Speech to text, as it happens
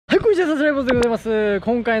ちは、さすらい坊主でございます。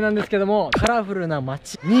今回なんですけども、カラフルな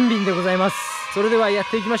街、ニンビンでございます。それではやっ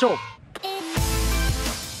ていきましょう。こ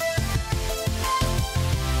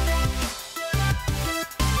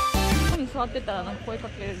こに座ってたらなんか声か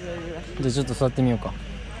けるらしい。じゃあちょっと座ってみようか。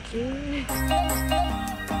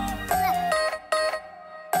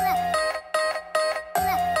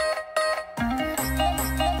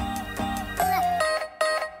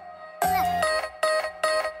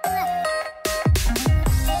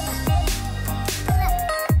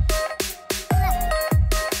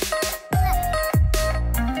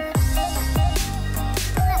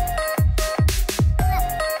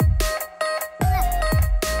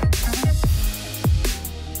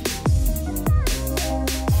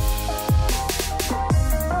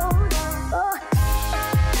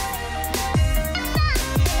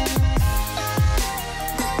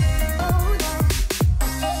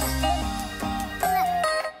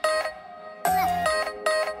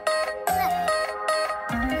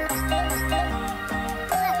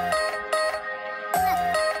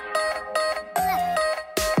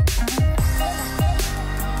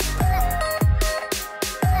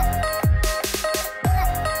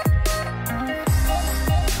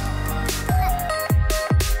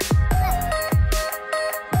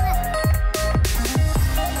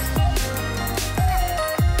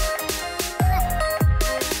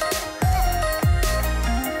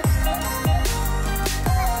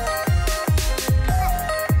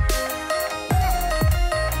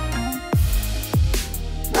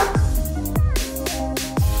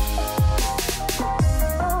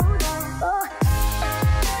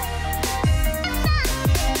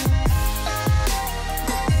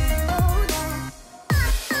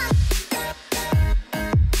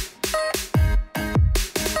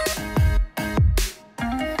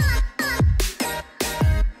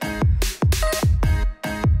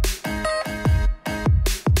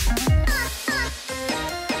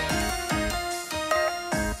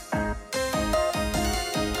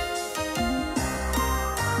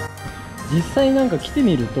実際なんか来て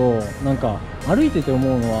みると、なんか歩いてて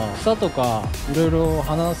思うのは、草とかいろいろ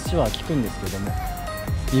話は聞くんですけども、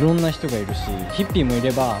いろんな人がいるし、ヒッピーもい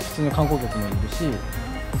れば普通の観光客もいるし、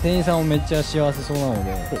店員さんもめっちゃ幸せそうなの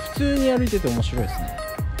で、普通に歩いてて面白いですね。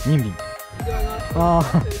ニンビン。ああ、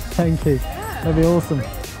thank you. That'd be awesome.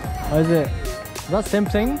 Is it? That's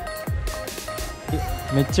tempting?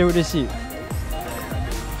 めっちゃ嬉しい。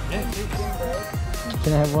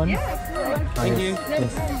Can I have one? Thank you.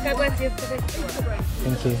 Yes. God bless you.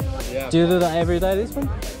 Thank you. Do you do that every day, this one?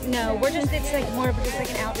 No, we're just, it's like more of just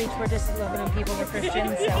like an outreach. We're just loving on people. We're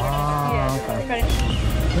Christians, so Ah, okay.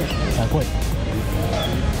 すごい。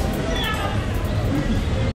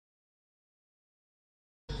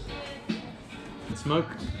Smoke,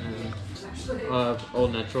 all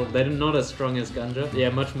natural. They're not as strong as ganja. Yeah,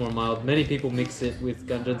 much more mild. Many people mix it with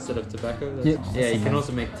ganja instead of tobacco. Yeah, yeah, you can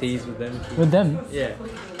also make teas with them. With them? Yeah.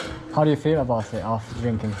 How do you feel about it after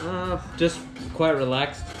drinking? Just quite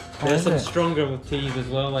relaxed. There's some stronger teas as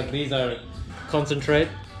well. Like these are concentrate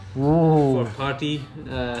for party.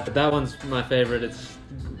 That one's my favorite. It's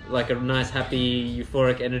like a nice, happy,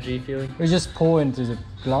 euphoric energy feeling. You just pour into the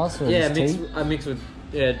glass or yeah, tea? I mix with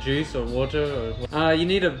juice or water. Or you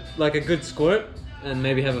need a good squirt and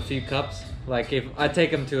maybe have a few cups. Like if I take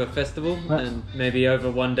them to a festival and maybe over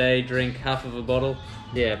one day drink half of a bottle.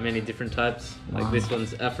 Yeah, many different types. Like this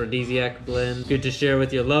one's aphrodisiac blend. Good to share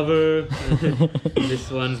with your lover.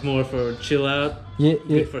 This one's more for chill out. Yeah,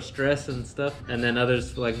 Good for stress and stuff. And then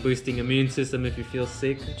others for like boosting immune system if you feel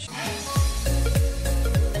sick.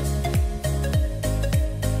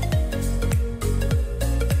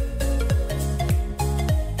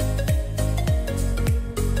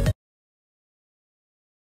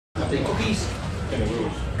 Cookies.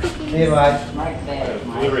 Hey, bye.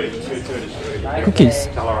 Cookies?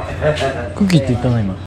 クッキーって言ったな今。